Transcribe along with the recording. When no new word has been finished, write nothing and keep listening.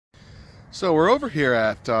So we're over here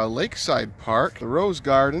at Lakeside Park, the Rose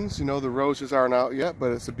Gardens. You know, the roses aren't out yet,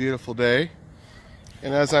 but it's a beautiful day.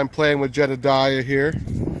 And as I'm playing with Jedediah here,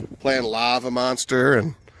 playing Lava Monster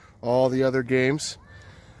and all the other games,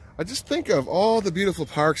 I just think of all the beautiful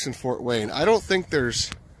parks in Fort Wayne. I don't think there's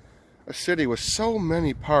a city with so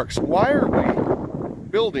many parks. Why are we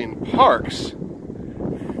building parks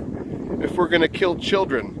if we're going to kill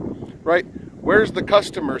children, right? Where's the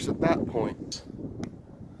customers at that point?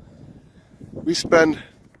 We spend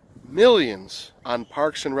millions on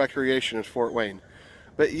parks and recreation in Fort Wayne,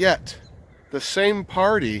 but yet the same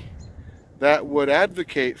party that would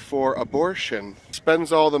advocate for abortion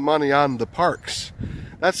spends all the money on the parks.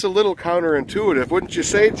 That's a little counterintuitive, wouldn't you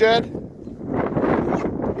say, Jed?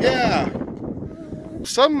 Yeah.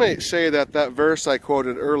 Some may say that that verse I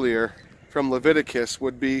quoted earlier from Leviticus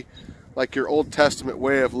would be like your Old Testament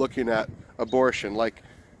way of looking at abortion. Like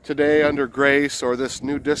today under grace or this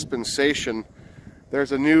new dispensation,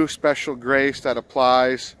 there's a new special grace that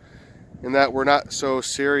applies in that we're not so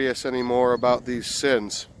serious anymore about these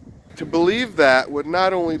sins. To believe that would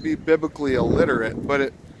not only be biblically illiterate, but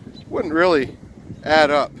it wouldn't really add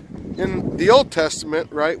up. In the Old Testament,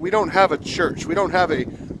 right, we don't have a church. We don't have a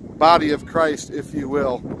body of Christ, if you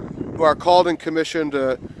will, who are called and commissioned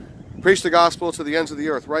to preach the gospel to the ends of the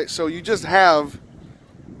earth, right? So you just have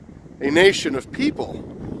a nation of people.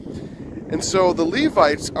 And so the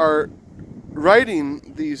Levites are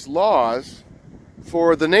writing these laws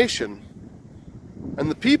for the nation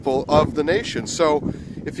and the people of the nation. So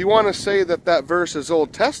if you want to say that that verse is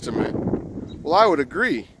Old Testament, well, I would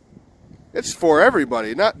agree. It's for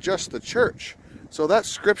everybody, not just the church. So that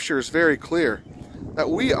scripture is very clear that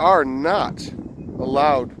we are not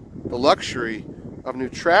allowed the luxury of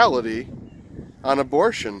neutrality on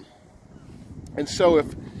abortion. And so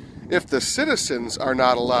if the citizens are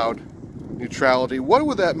not allowed neutrality, what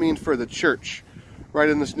would that mean for the church? Right,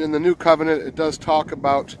 in the new covenant, it does talk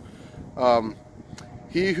about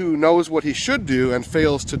he who knows what he should do and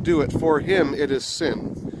fails to do it, for him it is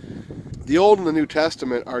sin. The Old and the New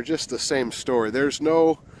Testament are just the same story. There's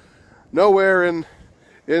nowhere in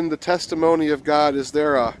the testimony of God is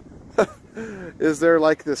there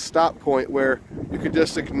like this stop point where you could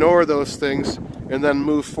just ignore those things and then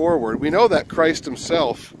move forward. We know that Christ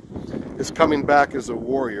himself is coming back as a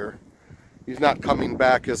warrior. He's not coming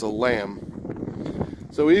back as a lamb.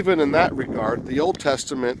 So even in that regard, the Old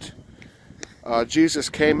Testament, Jesus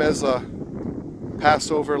came as a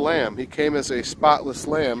Passover lamb. He came as a spotless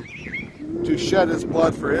lamb to shed his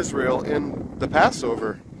blood for Israel in the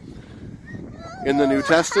Passover. In the New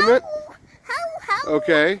Testament,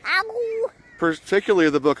 okay, particularly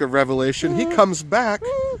the book of Revelation, he comes back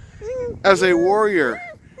as a warrior,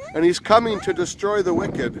 and he's coming to destroy the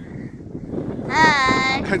wicked.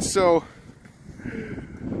 And so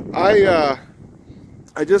I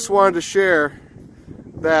just wanted to share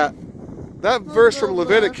that verse from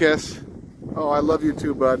Leviticus. Oh, I love you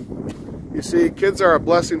too, bud. You see, kids are a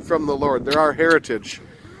blessing from the Lord. They're our heritage.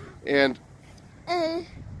 And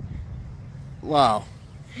wow,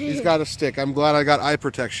 he's got a stick. I'm glad I got eye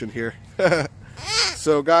protection here.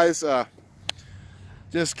 So guys,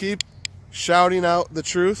 just keep shouting out the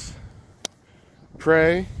truth.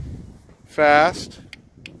 Pray, fast,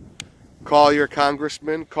 call your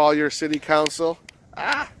congressman, call your city council.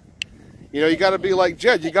 You know, you got to be like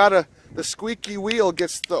Jed. The squeaky wheel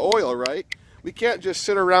gets the oil, right? We can't just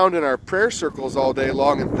sit around in our prayer circles all day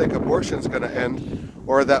long and think abortion's going to end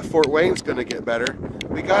or that Fort Wayne's going to get better.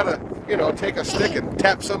 We got to, you know, take a stick and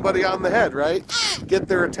tap somebody on the head, right? Get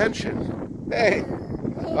their attention. Hey.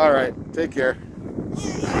 All right. Take care.